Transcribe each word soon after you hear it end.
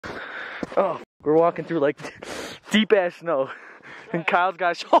Oh, we're walking through like deep ass snow. And Kyle's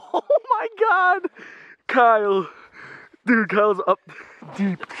got, oh my God. Kyle. Dude, Kyle's up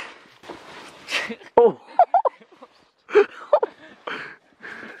deep. Oh.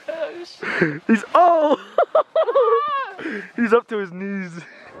 He's, oh. He's up to his knees.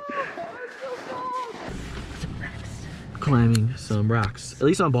 Climbing some rocks. At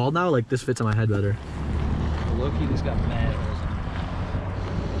least I'm bald now, like this fits on my head better. Low-key, this got mad holes in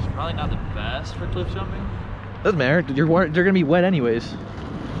it. It's probably not the best for cliff jumping. Doesn't matter, they're gonna be wet anyways.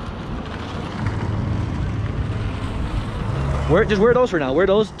 Just wear those for now. Wear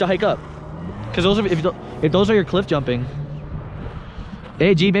those to hike up. Cause those are, if those are your cliff jumping.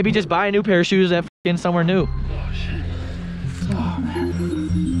 Hey G, maybe just buy a new pair of shoes at f***ing somewhere new. Oh shit. Oh man.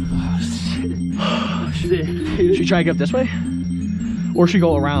 Oh shit. Oh shit. Should we try and get up this way? Or should we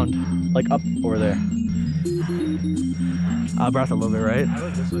go around? Like up over there? Out of breath a little bit, right? I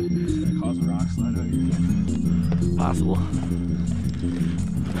like this way. It's gonna cause a rock slide out here. Possible.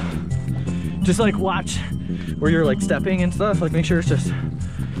 Just like watch where you're like stepping and stuff. Like make sure it's just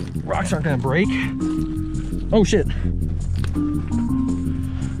rocks aren't gonna break. Oh shit.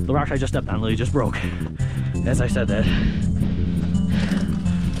 The rocks I just stepped on literally just broke. As I said that.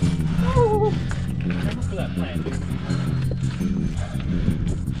 Careful for that plant.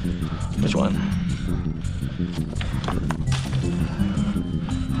 Which one?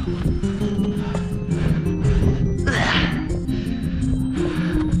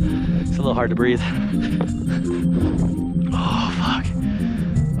 It's a little hard to breathe. Oh, fuck.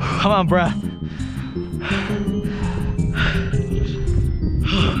 Come on, breath.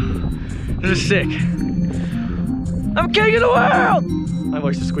 This is sick. I'm king of the world! My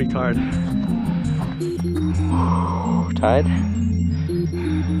voice just squeaked hard. Tired?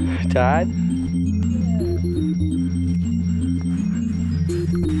 Tired?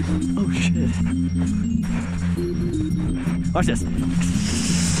 Oh shit. Watch this.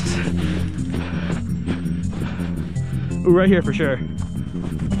 Ooh, right here for sure.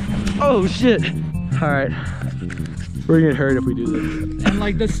 Oh shit. Alright. We're gonna get hurt if we do this. And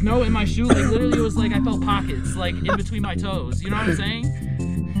like the snow in my shoe, like literally was like I felt pockets like in between my toes. You know what I'm saying?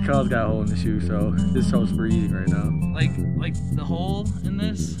 Kyle's got a hole in the shoe, so this toe's freezing right now. Like the hole in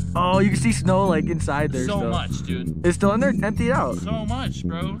this. Oh, you can see snow like inside there. So much, dude. It's still in there, emptied out. So much,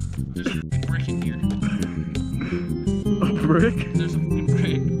 bro. There's a brick in here. A brick? There's a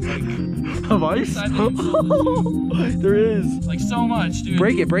brick. Like, of ice? There is. Like so much, dude.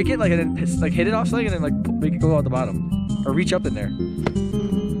 Break it, like, and then like hit it off something, and then like make it go out the bottom, or reach up in there.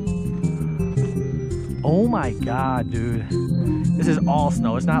 Oh my God, dude! This is all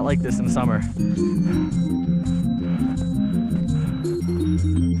snow. It's not like this in summer.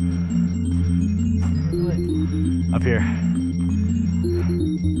 Up here.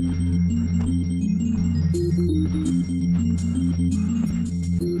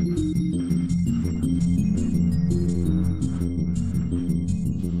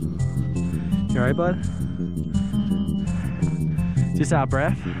 You alright, bud? Just out of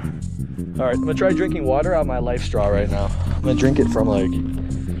breath? Alright, I'm gonna try drinking water out of my life straw right now. I'm gonna drink it from like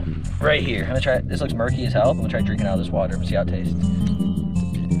right here. I'm gonna try, this looks murky as hell. I'm gonna try drinking out of this water and see how it tastes.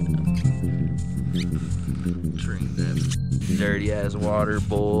 Drink that dirty ass water,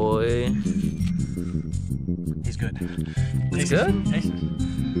 boy. He's good. He's good?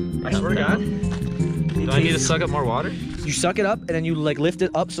 I swear to God. Do I need to suck up more water? You suck it up and then you like lift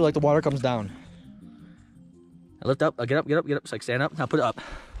it up so like the water comes down. I lift up, get up. It's like stand up. Now put it up.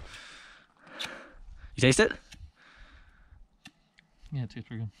 You taste it? Yeah, it tastes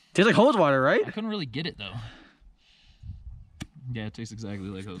pretty good. Tastes like hose water, right? I couldn't really get it though. Yeah, it tastes exactly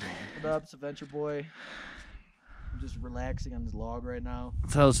like hose water. What up, it's Adventure Boy. I'm just relaxing on this log right now.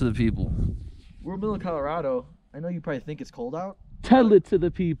 Tell it to the people. We're in the middle of Colorado. I know you probably think it's cold out. Tell it to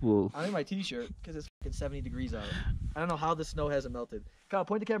the people. I'm in my t-shirt because it's fucking 70 degrees out. I don't know how the snow hasn't melted. Kyle,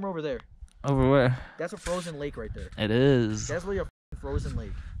 point the camera over there. Over where? That's a frozen lake right there. It is. That's really a frozen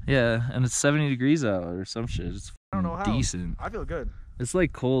lake. Yeah, and it's 70 degrees out or some shit. It's I don't know how. decent. I feel good. It's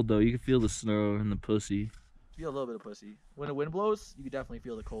like cold though. You can feel the snow and the pussy. Feel a little bit of pussy. When the wind blows, you can definitely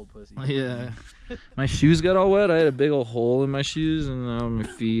feel the cold pussy. Yeah. My shoes got all wet. I had a big old hole in my shoes and now my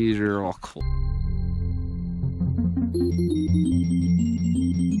feet are all cold.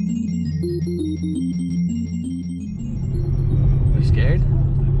 Are you scared?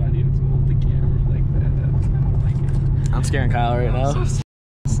 I need to hold the camera like that. I'm scaring Kyle right now. I'm so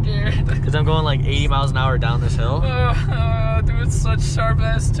scared. Because I'm going like 80 miles an hour down this hill. Oh, dude, such sharp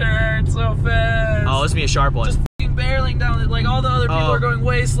ass turn, so fast. Oh, this is me a sharp one. Just barreling down it, like all the other people are going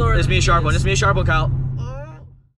way slower. This is me a sharp one. This is me a sharp one, Kyle.